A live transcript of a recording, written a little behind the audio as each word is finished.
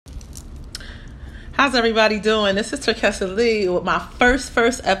How's everybody doing? This is Terkessa Lee with my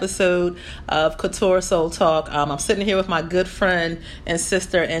first episode of Couture Soul Talk. I'm sitting here with my good friend and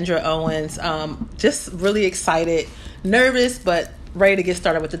sister, Indra Owens. Just really excited, nervous, but ready to get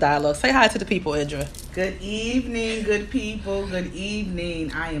started with the dialogue. Say hi to the people, Indra. Good evening, good people. Good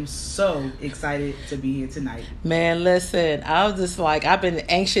evening. I am so excited to be here tonight. Man, listen, I was just like, I've been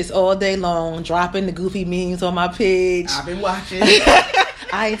anxious all day long, dropping the goofy memes on my page. I've been watching.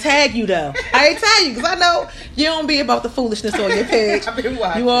 I ain't tag you though. I ain't tag you because I know you don't be about the foolishness on your page. I've been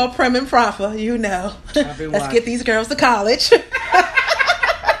watching. You all prim and proper, you know. Let's get these girls to college.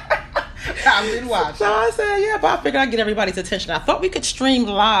 I've been watching. So I said, yeah, but I figured I'd get everybody's attention. I thought we could stream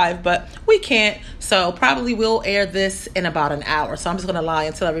live, but we can't. So probably we'll air this in about an hour. So I'm just going to lie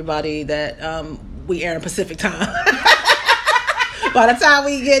and tell everybody that we air in Pacific time. By the time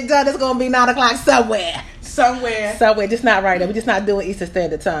we get done, it's going to be 9 o'clock somewhere, just not right now. We're just not doing Eastern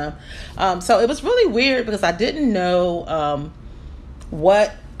Standard Time. So it was really weird because I didn't know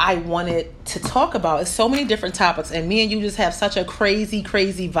what I wanted to talk about. It's so many different topics, and me and you just have such a crazy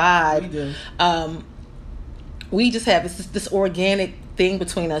vibe. We do. We just have this organic thing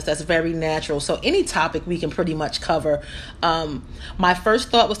between us that's very natural. So any topic we can pretty much cover. My first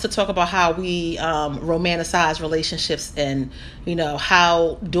thought was to talk about how we romanticize relationships, and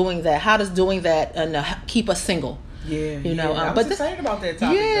how does doing that and keep us single. Yeah, I was excited about that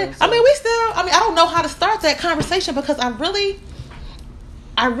topic. Yeah, though, so. I don't know how to start that conversation because I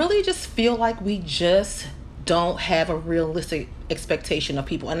really just feel like we just don't have a realistic expectation of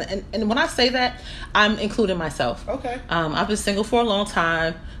people. And when I say that, I'm including myself. Okay. I've been single for a long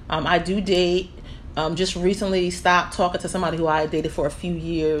time. I do date. Just recently stopped talking to somebody who I dated for a few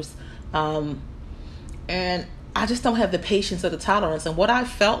years. And I just don't have the patience or the tolerance. And what I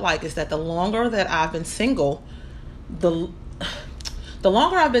felt like is that the longer that I've been single, the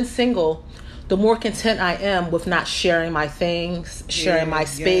more content I am with not sharing my things, sharing my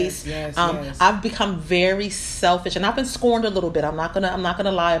space. Yes. I've become very selfish, and I've been scorned a little bit. I'm not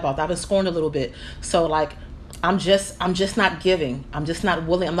gonna lie about that. I've been scorned a little bit. So like, I'm just not giving. I'm just not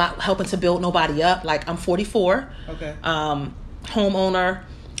willing. I'm not helping to build nobody up. Like, I'm 44. Okay. Homeowner,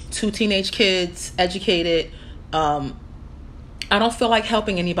 2 teenage kids, educated. I don't feel like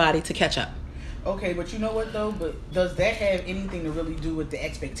helping anybody to catch up. Okay, but you know what though? But does that have anything to really do with the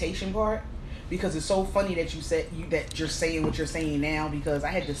expectation part? Because it's so funny that that you're saying what you're saying now, because I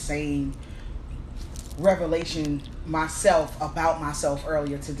had the same revelation about myself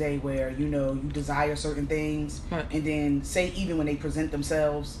earlier today, where you desire certain things, right. And then say even when they present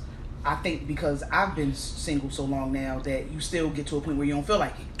themselves, I think because I've been single so long now that you still get to a point where you don't feel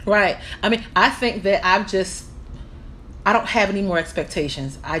like it. Right. I mean, I think that I don't have any more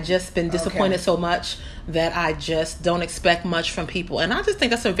expectations. I just been disappointed so much that I just don't expect much from people. And I just think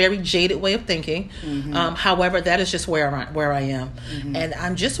that's a very jaded way of thinking. Mm-hmm. However, that is just where I am. Mm-hmm. And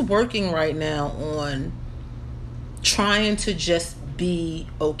I'm just working right now on trying to just be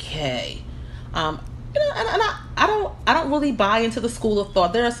okay. And I don't really buy into the school of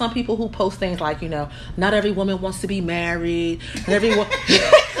thought. There are some people who post things like, not every woman wants to be married. Not everyone. I'm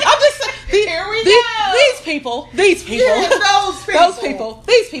just saying. These people. Yeah, those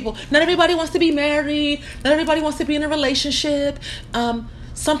people. Not everybody wants to be married. Not everybody wants to be in a relationship.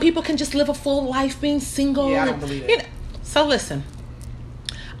 Some people can just live a full life being single. Yeah, I don't believe it. So listen,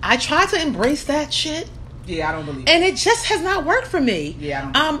 I try to embrace that shit. Yeah, I don't believe it. And it just has not worked for me.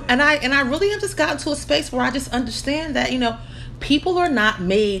 Yeah, I don't believe it. And I really have just gotten to a space where I just understand that, people are not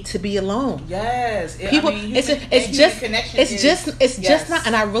made to be alone. Yes. It's just not.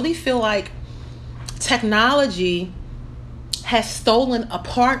 And I really feel like technology has stolen a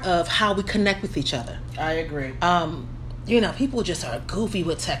part of how we connect with each other. I agree. People just are goofy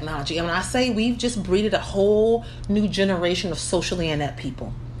with technology. And when I say we've just breeded a whole new generation of socially inept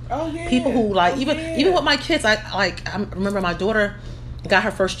people. Oh yeah. People who even with my kids, I remember my daughter got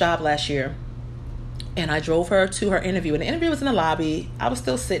her first job last year. And I drove her to her interview. And the interview was in the lobby. I was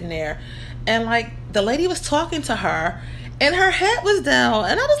still sitting there. And, the lady was talking to her. And her head was down.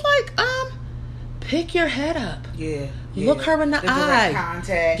 And I was like, pick your head up. Yeah. Look her in the eye.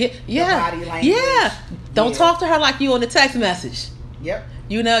 Contact. The body language. Yeah. Don't talk to her like you on the text message. Yep.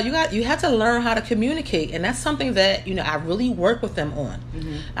 You have to learn how to communicate. And that's something that, I really work with them on.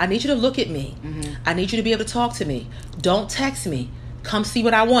 Mm-hmm. I need you to look at me. Mm-hmm. I need you to be able to talk to me. Don't text me. Come see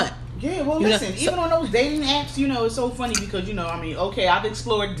what I want. Yeah, well, listen, even on those dating apps, it's so funny because, I've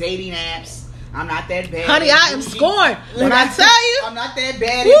explored dating apps. I'm not that bad. Honey, I am scorned. When I tell you, I'm not that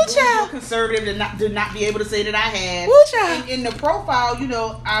bad. Woo, And child. conservative to not be able to say that I had. Woo, child. In the profile,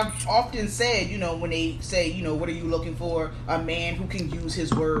 I've often said, when they say, what are you looking for? A man who can use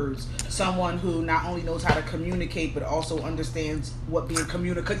his words. Someone who not only knows how to communicate, but also understands what being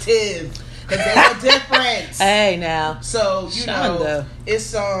communicative. Because there's a difference. Hey, now. So, Shonda.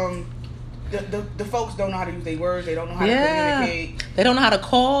 it's, the folks don't know how to use their words. They don't know how to communicate. They don't know how to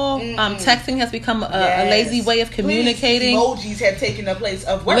call. Texting has become a lazy way of communicating. Please, emojis have taken the place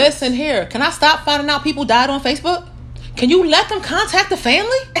of words. Listen here. Can I stop finding out people died on Facebook? Can you let them contact the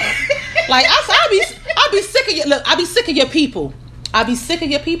family? Like, I'll be sick of you. Look, I'll be sick of your people. I'll be sick of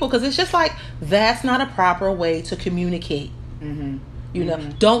your people because it's just like, that's not a proper way to communicate. Mm-hmm.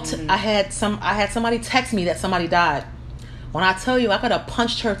 I had somebody text me that somebody died. When I tell you, I could have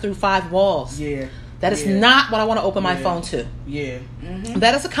punched her through 5 walls. Yeah. That is not what I want to open my phone to. Yeah. Mm-hmm.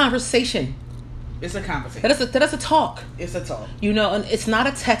 That is a conversation. It's a conversation. That is a talk. It's a talk. And it's not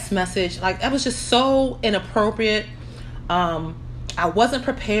a text message. Like, that was just so inappropriate. I wasn't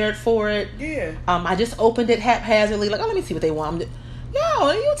prepared for it. Yeah. I just opened it haphazardly. Like, let me see what they want.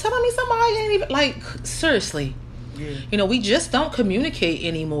 Yo, you telling me somebody ain't even, like, seriously. Yeah. We just don't communicate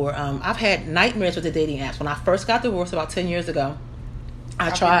anymore. I've had nightmares with the dating apps. When I first got divorced about 10 years ago,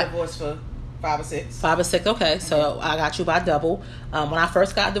 I've been divorced for 5 or 6. 5 or 6, okay. So I got you by double. When I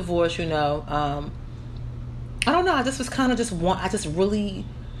first got divorced, I don't know. I just was kind of I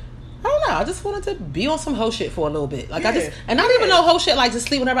just wanted to be on some hoe shit for a little bit. Like, not even no hoe shit like just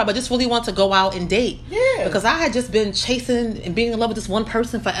sleep with everybody, but just really want to go out and date. Yeah. Because I had just been chasing and being in love with this one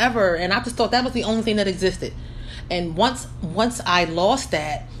person forever, and I just thought that was the only thing that existed. And once I lost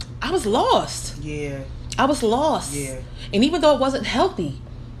that, I was lost. Yeah. I was lost. Yeah. And even though it wasn't healthy,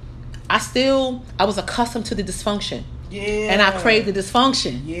 I was accustomed to the dysfunction. Yeah. And I craved the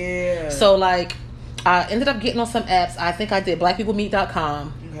dysfunction. Yeah. So, like, I ended up getting on some apps. I think I did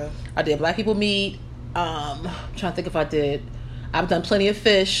blackpeoplemeet.com. Okay. I did Black People Meet. I'm trying to think if I've done Plenty of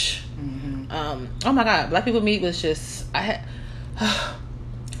Fish. Mm-hmm. Oh my God. Black People Meet was just, I had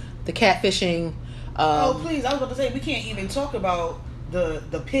the catfishing. Please, I was about to say, we can't even talk about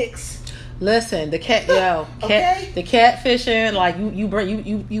the pics. Listen, the catfishing, like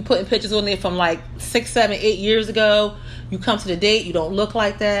you putting pictures on there from like 6, 7, 8 years ago. You come to the date, you don't look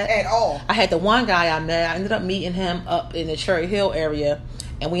like that at all. I had the one guy I met. I ended up meeting him up in the Cherry Hill area,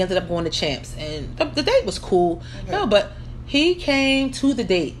 and we ended up going to Champs, and the date was cool. Okay. No, but he came to the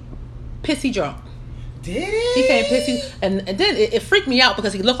date pissy drunk. Did he? He came pissy, and then it freaked me out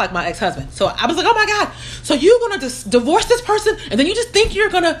because he looked like my ex-husband. So I was like, oh my God, so you're going to divorce this person, and then you just think you're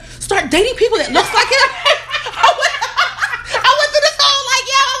going to start dating people that looks like him? I went through this whole,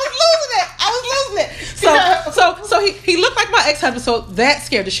 I was losing it. So he looked like my ex-husband, so that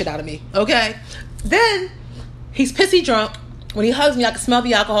scared the shit out of me, okay? Then he's pissy drunk. When he hugs me, I can smell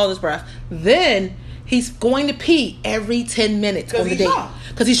the alcohol in his breath. Then he's going to pee every 10 minutes on the date.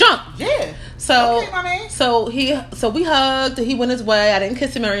 Because he's drunk. Yeah. So, okay, my man. So we hugged. He went his way. I didn't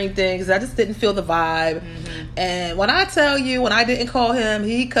kiss him or anything because I just didn't feel the vibe. Mm-hmm. And when I tell you, when I didn't call him,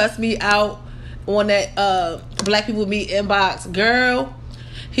 he cussed me out on that Black People Meet inbox. Girl,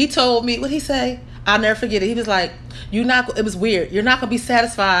 he told me, what'd he say? I'll never forget it. He was like, it was weird. You're not going to be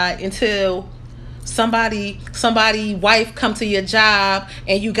satisfied until somebody wife come to your job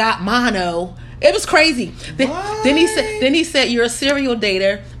and you got mono. It was crazy. Then he said you're a cereal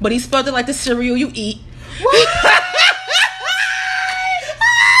dater, but he spelled it like the cereal you eat. What?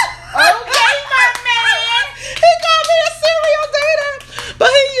 Okay, my man. He called me a cereal dater,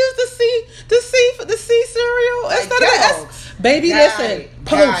 but he used the C cereal instead of the S. Baby, listen.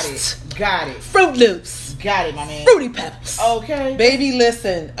 Got it. Fruit Loops. Got it, my man. Fruity Pebbles. Okay. Baby,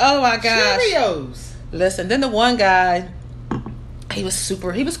 listen. Oh my gosh. Cheerios. Listen. Then the one guy. He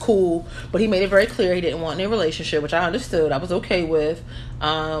was cool, but he made it very clear he didn't want any relationship, which I understood. I was okay with.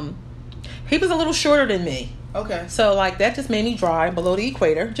 He was a little shorter than me. Okay. So, like, that just made me dry below the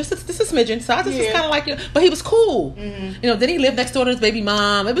equator. Just a smidgen. So I just was kind of like, but he was cool. Mm-hmm. Then he lived next door to his baby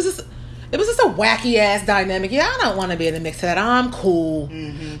mom. It was just a wacky ass dynamic. Yeah, I don't want to be in the mix of that. I'm cool.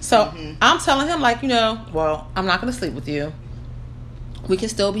 Mm-hmm. So I'm telling him, like, well, I'm not going to sleep with you. We can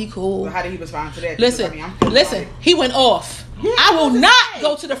still be cool. Well, how did he respond to that? Listen, he went off. Yeah, I will not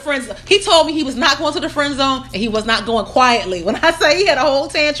go to the friend zone. He told me he was not going to the friend zone, and he was not going quietly. When I say he had a whole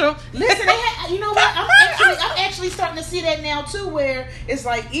tantrum, listen, you know what? I'm actually starting to see that now too, where it's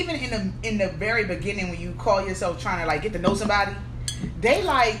like even in the very beginning when you call yourself trying to like get to know somebody, they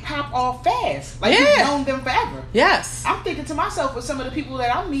like pop off fast, like you've known them forever. Yes, I'm thinking to myself with some of the people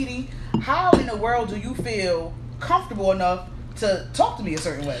that I'm meeting, how in the world do you feel comfortable enough to talk to me a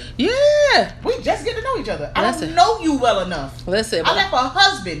certain way. Yeah. We just get to know each other. I Listen. don't know you well enough. Listen. I left a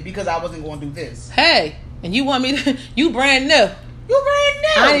husband because I wasn't going to do this. Hey, and you want me to... You brand new. You brand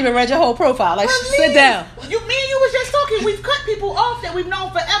new. I ain't even read your whole profile. Like, sit down. Me and you was just talking. We've cut people off that we've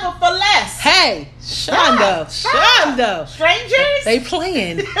known forever for less. Hey, Shondo. Shondo. Strangers? They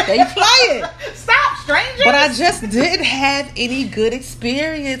playing. They playing. Stop, strangers. But I just didn't have any good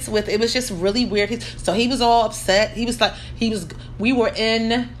experience with it. It was just really weird. So he was all upset. He was like, we were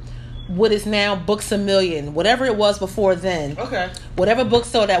in what is now Books A Million. Whatever it was before then. Okay. Whatever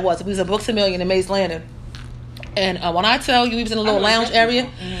bookstore that was. It was a Books A Million in Mays Landing. And when I tell you he was in a little lounge area,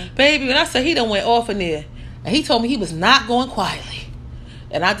 baby, when I said he done went off in there, and he told me he was not going quietly,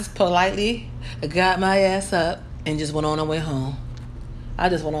 and I just politely got my ass up and just went on our way home. I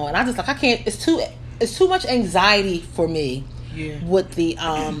just went on, and I just like I can't. It's too much anxiety for me with the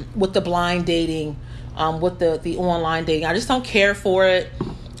blind dating, with the online dating. I just don't care for it.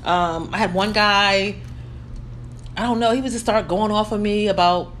 I had one guy, I don't know, he was just start going off of me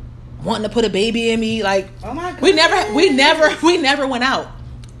about wanting to put a baby in me. Like, oh my God. we never went out.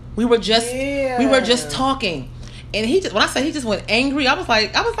 We were just talking. And when I say he just went angry, I was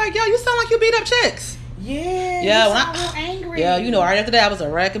like, yo, you sound like you beat up chicks. Yeah, you sound real angry. Yeah, right after that I was a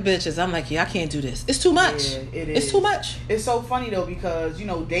rack of bitches. I'm like, yeah, I can't do this. It's too much. Yeah, it is. It's too much. It's so funny though, because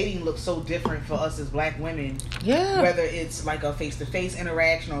dating looks so different for us as black women. Yeah. Whether it's like a face-to-face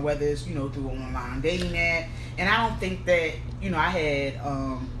interaction or whether it's through online dating app. And I don't think that I had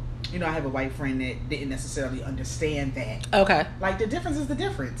I have a white friend that didn't necessarily understand that. Okay. Like, the difference is the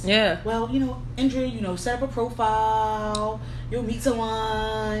difference. Yeah. Well, Indra, set up a profile, you'll meet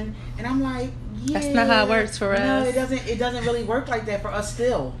someone, and I'm like, yeah. That's not how it works for us. No, it doesn't really work like that for us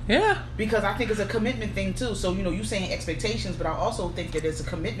still. Yeah. Because I think it's a commitment thing too. So, you saying expectations, but I also think that it's a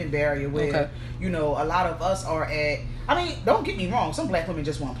commitment barrier where, a lot of us are at, I mean, don't get me wrong, some black women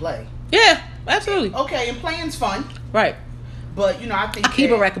just want to play. Yeah, absolutely. Okay, and playing's fun. Right. But I think I keep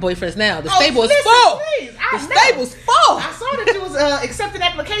a rack of boyfriends now. The stable is listen, full. Please, the stable's full. I saw that you was accepting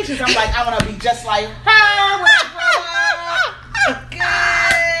applications. I'm like, I want to be just like her.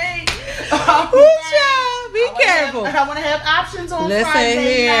 Okay. Be careful. I want to have options on Listen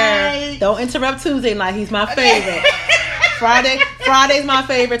Friday here. night. Don't interrupt Tuesday night. He's my favorite. Friday's my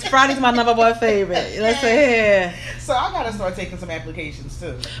favorite. Friday's my number one favorite. Listen here. So I gotta start taking some applications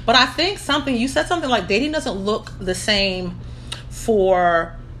too. But I think you said something like dating doesn't look the same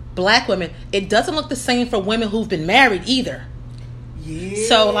for black women. It doesn't look the same for women who've been married either.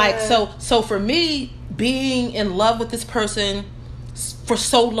 Yeah. So for me, being in love with this person for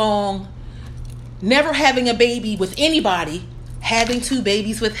so long, never having a baby with anybody, having 2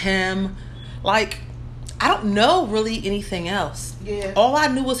 babies with him, like, I don't know really anything else. Yeah. All I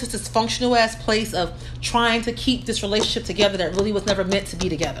knew was just this functional ass place of trying to keep this relationship together that really was never meant to be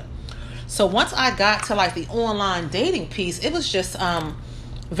together. So once I got to like the online dating piece, it was just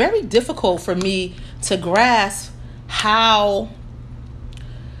very difficult for me to grasp how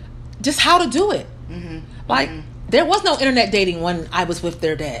to do it. Mm-hmm. Like, there was no internet dating when I was with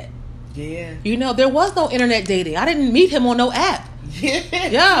their dad. Yeah. There was no internet dating. I didn't meet him on no app.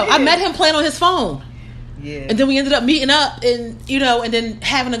 Yeah. I met him playing on his phone. Yeah. And then we ended up meeting up and then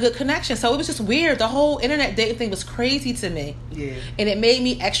having a good connection. So it was just weird. The whole internet dating thing was crazy to me. Yeah. And it made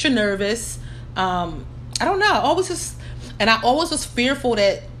me extra nervous. I don't know. I always was fearful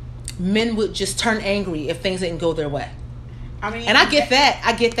that men would just turn angry if things didn't go their way. I mean, and I get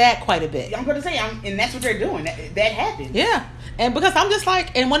that quite a bit. I'm going to say, and that's what they're doing. That happens. Yeah. And because I'm just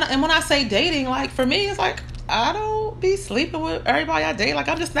like, and when I say dating, like, for me, it's like, I don't be sleeping with everybody I date. Like,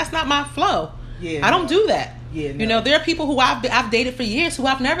 that's not my flow. Yeah. I don't do that. Yeah. No. There are people who I've dated for years who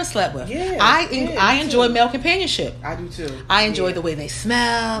I've never slept with. Yeah. I enjoy male companionship. I do too. I enjoy the way they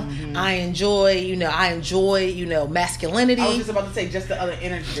smell. Mm-hmm. I enjoy masculinity. I was just about to say just the other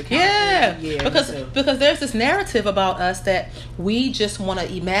energy. Because there's this narrative about us that we just want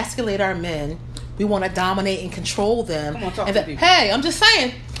to emasculate our men. We want to dominate and control them. Come on, talk and to people. Hey, I'm just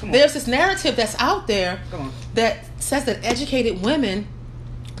saying, there's this narrative that's out there that says that educated women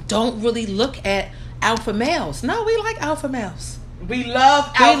don't really look at alpha males. No, we like alpha males. We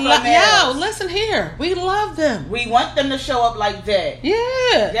love alpha males. Yo, listen here. We love them. We want them to show up like that.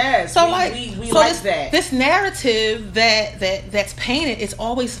 Yeah. Yes. So we like that. This narrative that's painted is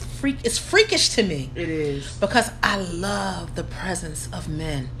always it's freakish to me. It is. Because I love the presence of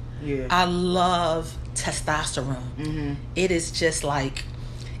men. Yeah. I love testosterone. Mm-hmm. It is just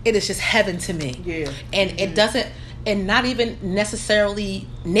heaven to me. Yeah. And it doesn't, and not even necessarily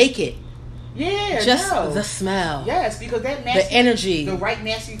naked. Yeah, just the smell. Yes, because that the energy, the right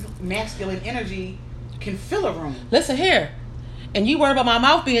masculine energy can fill a room. Listen here, and you worry about my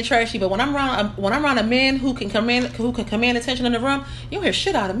mouth being trashy, but when I'm around a man who can command attention in the room, you don't hear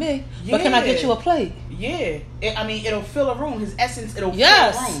shit out of me. Yeah. But can I get you a plate? Yeah, it'll fill a room. His essence, it'll fill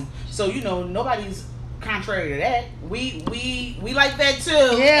a room. So nobody's contrary to that. We like that too.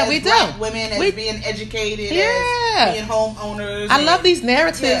 Yeah, we do. Black women as being educated, as being homeowners. I love these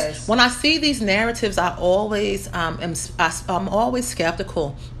narratives. Yes. When I see these narratives, I always I'm always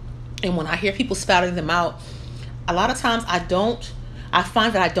skeptical, and when I hear people spouting them out, a lot of times I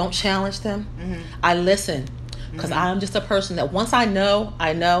find that I don't challenge them. Mm-hmm. I listen, because I'm just a person that once I know.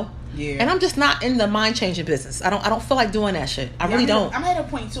 Yeah. And I'm just not in the mind changing business. I don't feel like doing that shit. I really don't. I'm at a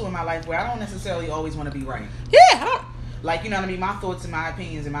point too in my life where I don't necessarily always want to be right. Yeah, I don't. Like, you know what I mean? My thoughts and my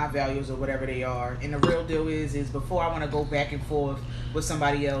opinions and my values or whatever they are. And the real deal is before I want to go back and forth with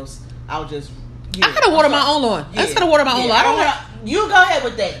somebody else, I'll just. Yeah, I gotta water my own lawn. Yeah. I just gotta water my own lawn. I don't want. You go ahead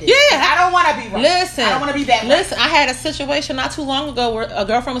with that. Then. Yeah, I don't want to be right. Listen, I don't want to be that. Listen, I had a situation not too long ago where a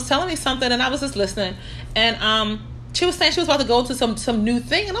girlfriend was telling me something, and I was just listening, and she was saying she was about to go to some new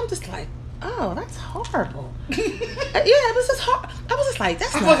thing, and I'm just like, oh, that's horrible. It was just hard. I was just like,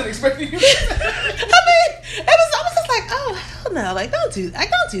 that's. I wasn't expecting you. I was just like, oh hell no, like don't do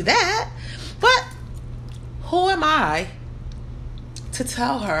that. But who am I to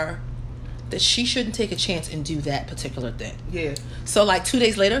tell her that she shouldn't take a chance and do that particular thing? Yeah. So like 2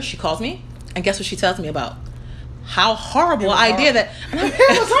 days later, she calls me, and guess what she tells me about? How horrible idea that.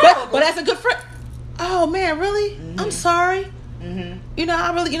 It was horrible. But as a good friend, oh man, really? Mm-hmm. I'm sorry. Mm-hmm.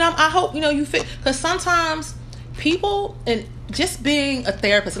 I really, I hope you fit, because sometimes people, and just being a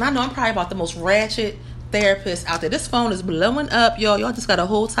therapist, and I know I'm probably about the most ratchet therapist out there. This phone is blowing up, y'all. Y'all just gotta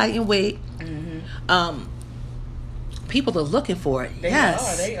hold tight and wait. Mm-hmm. People are looking for it. They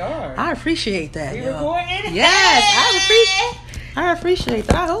are. I appreciate that. We recording? Yes, I appreciate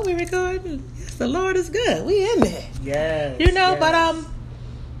that. I hope we recording. Yes, the Lord is good. We in there. Yes. But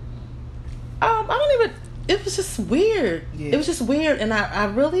I don't even. It was just weird. Yeah. It was just weird, and I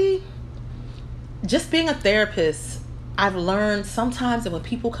really, just being a therapist, I've learned sometimes that when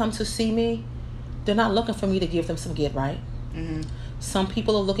people come to see me, they're not looking for me to give them some get right. Mm-hmm. Some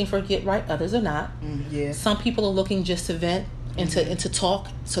people are looking for get right, others are not. Yeah. Some people are looking just to vent and to talk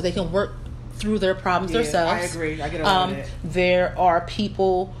so they can work through their problems themselves. I agree. I get over that. There are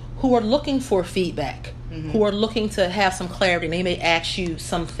people who are looking for feedback, who are looking to have some clarity, and they may ask you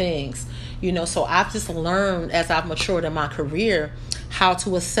some things. So I've just learned as I've matured in my career how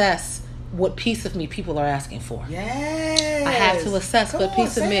to assess what piece of me people are asking for. Yes. I have to assess what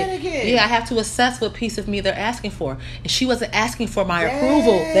piece of me. Yeah, I have to assess what piece of me they're asking for. And she wasn't asking for my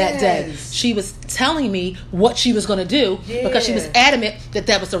approval that day. She was telling me what she was going to do because she was adamant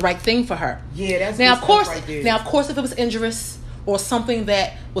that was the right thing for her. Yeah, that's now of course. Right there. Now of course, if it was injurious or something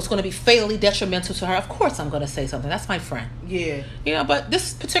that was going to be fatally detrimental to her, of course I'm going to say something. That's my friend. Yeah. But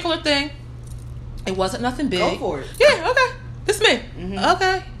this particular thing, it wasn't nothing big. Go for it. Yeah. Okay. This me. Mm-hmm.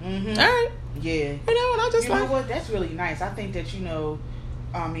 Okay. Mm-hmm. All right. Yeah. And I just know what? That's really nice. I think that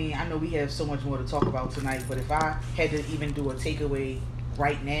I know we have so much more to talk about tonight, but if I had to even do a takeaway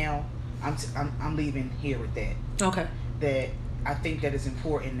right now, I'm leaving here with that. Okay. That I think that it's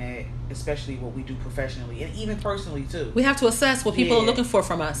important that, especially what we do professionally and even personally too, we have to assess what people are looking for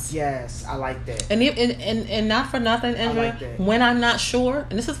from us. Yes, I like that. And not for nothing, Andrew, I like that. When I'm not sure,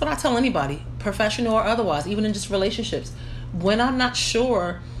 and this is what I tell anybody, professional or otherwise, even in just relationships, when I'm not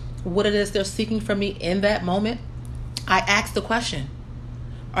sure what it is they're seeking from me in that moment, I ask the question: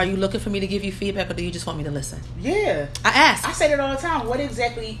 are you looking for me to give you feedback, or do you just want me to listen? Yeah, I ask. I say that all the time.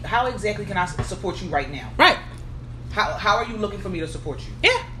 How exactly can I support you right now? Right. How are you looking for me to support you?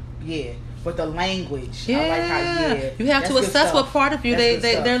 Yeah. But the language, I like how you have to assess what part of you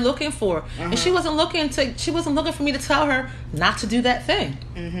they're looking for. And she wasn't looking for me to tell her not to do that thing.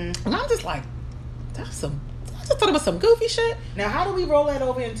 Mm-hmm. And I'm just like, I just talking about some goofy shit. Now, how do we roll that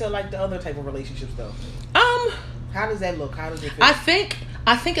over into like the other type of relationships though? How does that look? How does it feel? I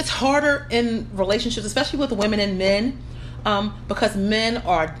think it's harder in relationships, especially with women and men, because men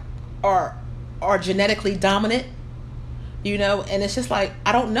are genetically dominant. And it's just like,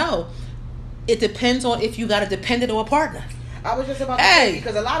 I don't know. It depends on if you got a dependent or a partner. I was just about to say,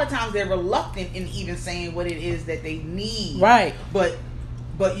 because a lot of times they're reluctant in even saying what it is that they need. Right.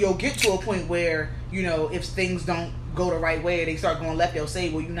 But you'll get to a point where, if things don't go the right way, they start going left, they'll say,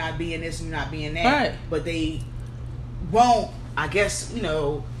 well, you're not being this, you're not being that. Right. But they won't, I guess,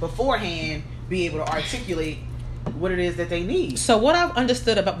 beforehand be able to articulate what it is that they need. So what I've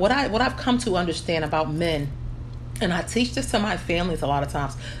understood about, what I've come to understand about men, and I teach this to my families a lot of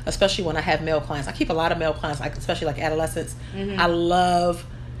times, especially when I have male clients. I keep a lot of male clients, especially like adolescents. Mm-hmm.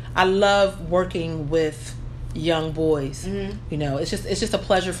 I love working with young boys. You know, it's just a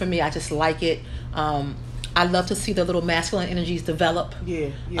pleasure for me. I just like it. I love to see the little masculine energies develop.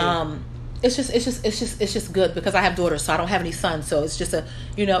 It's just good because I have daughters, so I don't have any sons. So it's just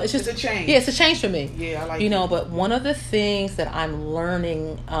it's a change. Yeah, it's a change for me. Yeah, I like it. But one of the things that I'm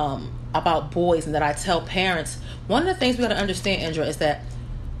learning about boys, and that I tell parents, one of the things we got to understand, Indra, is that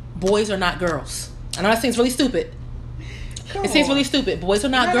boys are not girls. I know that seems really stupid. It seems really stupid. Boys are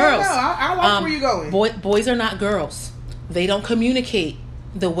not girls. No. I like where you're going. Boys are not girls. They don't communicate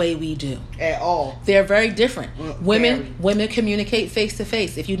the way we do at all. They're very different. Women communicate face to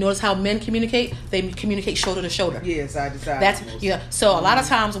face. If you notice how men communicate, they communicate shoulder to shoulder. Yeah, side to side. That's So a lot of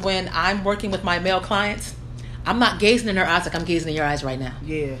times when I'm working with my male clients, I'm not gazing in their eyes like I'm gazing in your eyes right now.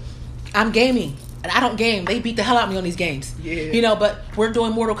 Yeah, I'm gaming, and I don't game. They beat the hell out of me on these games. Yeah, but we're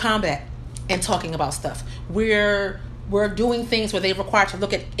doing Mortal Kombat and talking about stuff. We're doing things where they require to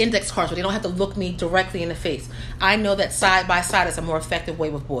look at index cards where they don't have to look me directly in the face. I know that side by side is a more effective way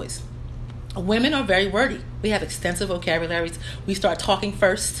with boys. Women are very wordy. We have extensive vocabularies. We start talking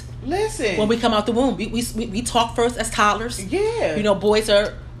first. Listen. When we come out the womb, we talk first as toddlers. Yeah. Boys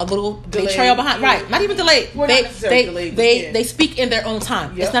are a little delayed. They trail behind. Right. Not even delayed. Well, they speak in their own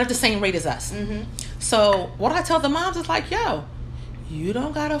time. Yep. It's not at the same rate as us. So what I tell the moms is like, yo, you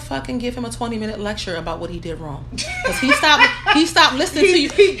don't gotta fucking give him a 20-minute lecture about what he did wrong, because he stopped listening to you.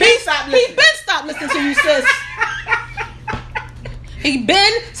 He been stopped listening to you, sis. He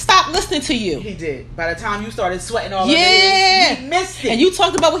been stopped listening to you. He did. By the time you started sweating all over it, he missed it. And you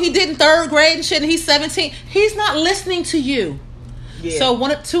talked about what he did in 3rd grade and shit, and he's 17. He's not listening to you. Yeah. So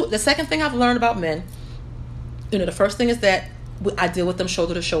the second thing I've learned about men, the first thing is that I deal with them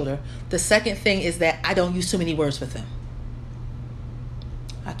shoulder to shoulder. The second thing is that I don't use too many words with them.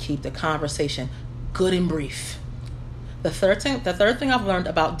 I keep the conversation good and brief. The third thing I've learned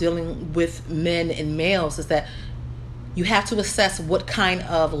about dealing with men and males is that you have to assess what kind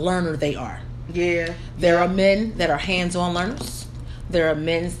of learner they are. Yeah. There are men that are hands-on learners. There are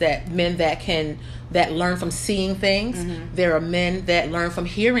men that learn from seeing things. There are men that learn from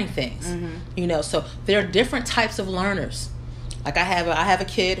hearing things. So there are different types of learners. Like I have a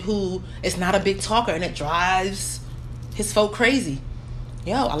kid who is not a big talker, and it drives his folk crazy.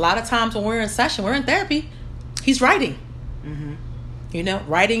 A lot of times when we're in session, we're in therapy, he's writing.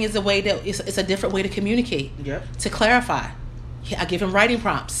 Writing is a way it's a different way to communicate. Yep. To clarify. I give him writing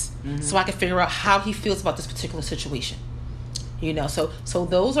prompts so I can figure out how he feels about this particular situation. So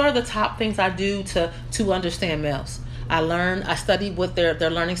those are the top things I do to understand males. I study what their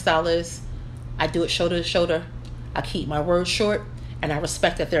learning style is. I do it shoulder to shoulder. I keep my words short, and I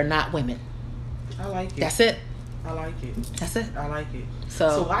respect that they're not women. I like it. That's it. I like it. That's it. I like it.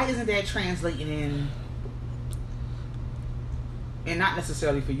 So why isn't that translating in? And not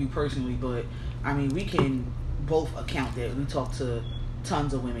necessarily for you personally, but I mean, we can both account that we talk to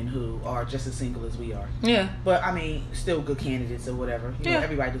tons of women who are just as single as we are. Yeah. But I mean, still good candidates or whatever.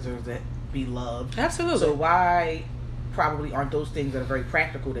 Everybody deserves to be loved. Absolutely. So why probably aren't those things that are very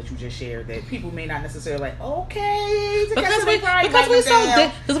practical that you just shared that people may not necessarily like? Okay,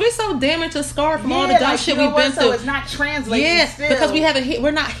 because we're so damaged and scarred from all the dumb shit we've been through. So it's not translating. Yeah, still. Because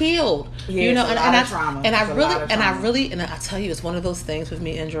we're not healed. Yeah, and I tell you, it's one of those things with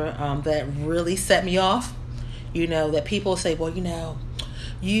me, Indra, that really set me off. That people say, well,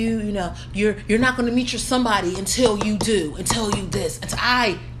 you're not going to meet your somebody until you this. And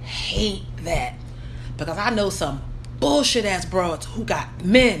I hate that, because I know some bullshit ass broads who got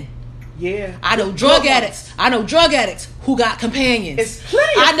men. Yeah. I know drug addicts who got companions. It's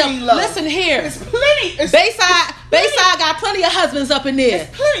plenty of love. Listen here. It's plenty. Bayside got plenty of husbands up in there. It's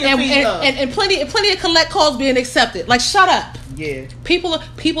plenty of and plenty of collect calls being accepted. Like, shut up. Yeah. People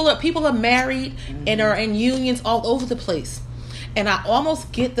are married and are in unions all over the place. And I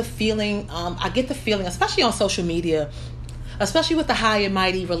almost get the feeling, especially on social media, especially with the high and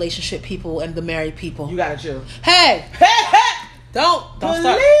mighty relationship people and the married people. You gotta chill. Hey! Don't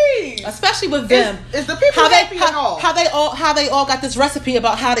start. Especially with them. It's the people how they all got this recipe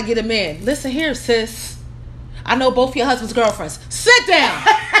about how to get a man. Listen here, sis. I know both your husband's girlfriends. Sit down.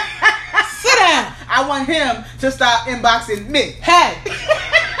 Sit down. I want him to stop inboxing me. Hey.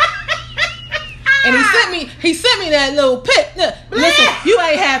 And he sent me that little pic. Listen, you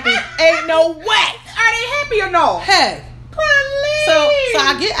ain't happy. Ain't no way. Are they happy or no? Hey. Please. So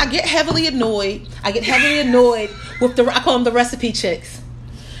I get heavily annoyed. With I call them the recipe chicks.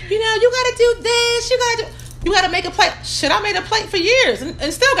 You gotta do this. You gotta make a plate. Shit, I made a plate for years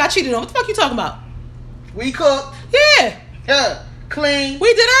and still got cheated on. What the fuck you talking about? We cooked. Yeah. Clean.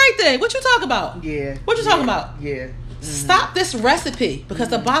 We did everything. What you talking about? Yeah. What you talking about? Yeah. Stop this recipe, because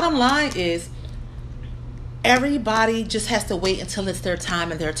the bottom line is everybody just has to wait until it's their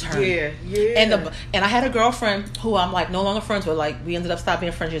time and their turn. Yeah. And I had a girlfriend who I'm like no longer friends with. Like, we ended up stopping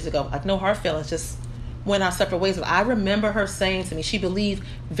being friends years ago. Like, no hard feelings, just went our separate ways. But I remember her saying to me, she believed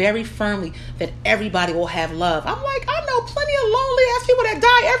very firmly that everybody will have love. I'm like, I know plenty of lonely ass people that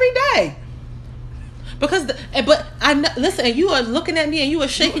die every day. But I know, listen, and you are looking at me and you are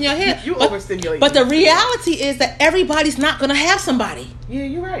shaking your head. You overstimulate. But the reality is that everybody's not going to have somebody. Yeah,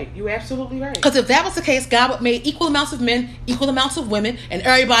 you're right. You're absolutely right. Because if that was the case, God would make equal amounts of men, equal amounts of women, and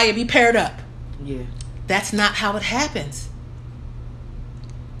everybody would be paired up. Yeah. That's not how it happens.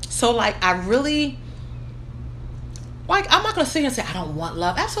 So, like, I really, like, I'm not going to sit here and say, I don't want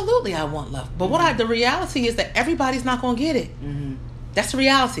love. Absolutely, I want love. But the reality is that everybody's not going to get it. Mm-hmm. That's the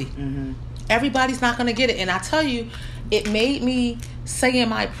reality. Mm-hmm. Everybody's not going to get it. And I tell you, it made me say in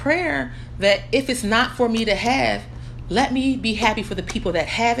my prayer that if it's not for me to have, let me be happy for the people that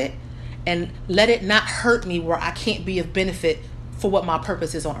have it, and let it not hurt me where I can't be of benefit for what my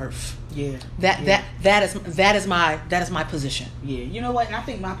purpose is on earth. Yeah. That is my position. Yeah. You know what? And I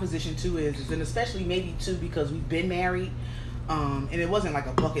think my position too is, and especially maybe too because we've been married, and it wasn't like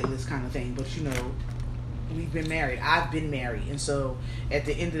a bucket list kind of thing, but you know, we've been married. I've been married, and so at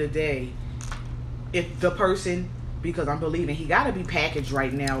the end of the day, if the person, because I'm believing he got to be packaged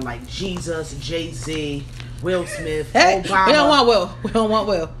right now like Jesus, Jay-Z, Will Smith, Obama. We don't want Will. We don't want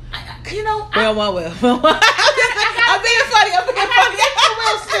Will. We don't want Will. I'm being funny.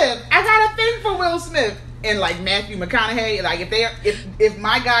 Will Smith. I got a thing for Will Smith and like Matthew McConaughey. Like if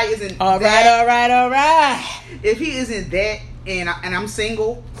my guy isn't all right. If he isn't that, and I'm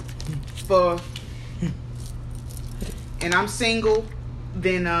single,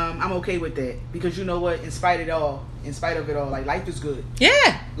 then I'm okay with that, because you know what? In spite of it all, like, life is good.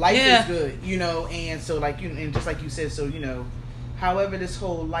 Yeah, life is good, you know. And so, like, and just like you said, so, you know, however this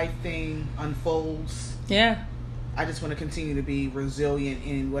whole life thing unfolds, I just want to continue to be resilient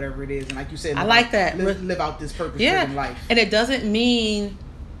in whatever it is, and like you said, I like that. Live out this purpose-driven life. And it doesn't mean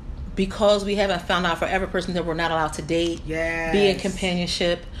because we haven't found our forever person that we're not allowed to date, be in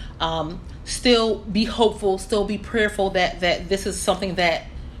companionship, still be hopeful, still be prayerful that this is something that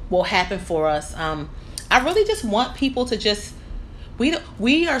will happen for us. I really just want people to just,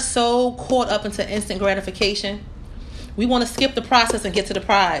 we are so caught up into instant gratification. We want to skip the process and get to the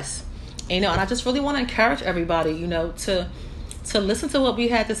prize, you know. And I just really want to encourage everybody, you know, to listen to what we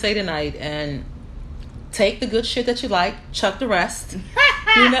had to say tonight and take the good shit that you like, chuck the rest.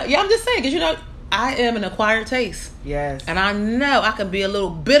 You know, I'm just saying, because, you know, I am an acquired taste. Yes. And I know I can be a little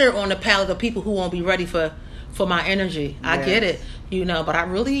bitter on the palate of people who won't be ready for my energy. I get it, you know, but I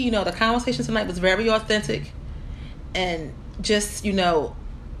really, you know, the conversation tonight was very authentic, and just, you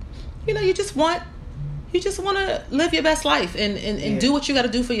just want to live your best life and do what you got to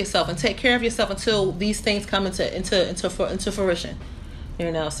do for yourself and take care of yourself until these things come into fruition.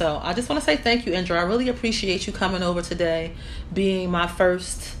 You know, so I just want to say thank you, Indra. I really appreciate you coming over today, being my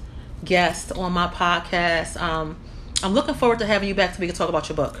first guest on my podcast. I'm looking forward to having you back so we can talk about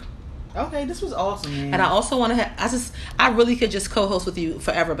your book. Okay, this was awesome, man. And I also want to I really could just co-host with you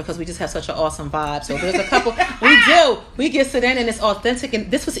forever, because we just have such an awesome vibe. So there's a couple, we get sit in and it's authentic,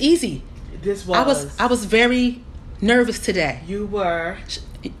 and this was easy. I was very nervous today. You were.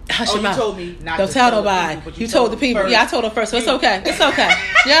 Hush your mouth. You told me not Don't to tell tell nobody. the people, You told the people. first. Yeah, I told them first, so it's okay. It's okay.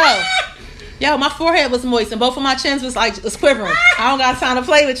 Yo, my forehead was moist and both of my chins was quivering. I don't got time to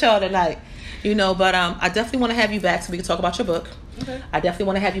play with y'all tonight. You know, but I definitely want to have you back so we can talk about your book. Okay. I definitely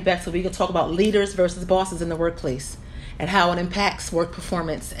want to have you back so we can talk about leaders versus bosses in the workplace and how it impacts work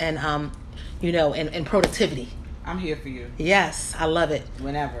performance and and productivity. I'm here for you. Yes, I love it.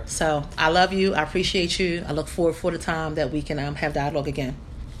 Whenever. So I love you. I appreciate you. I look forward for the time that we can have dialogue again.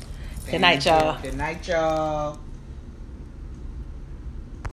 Good night, y'all. Good night, y'all.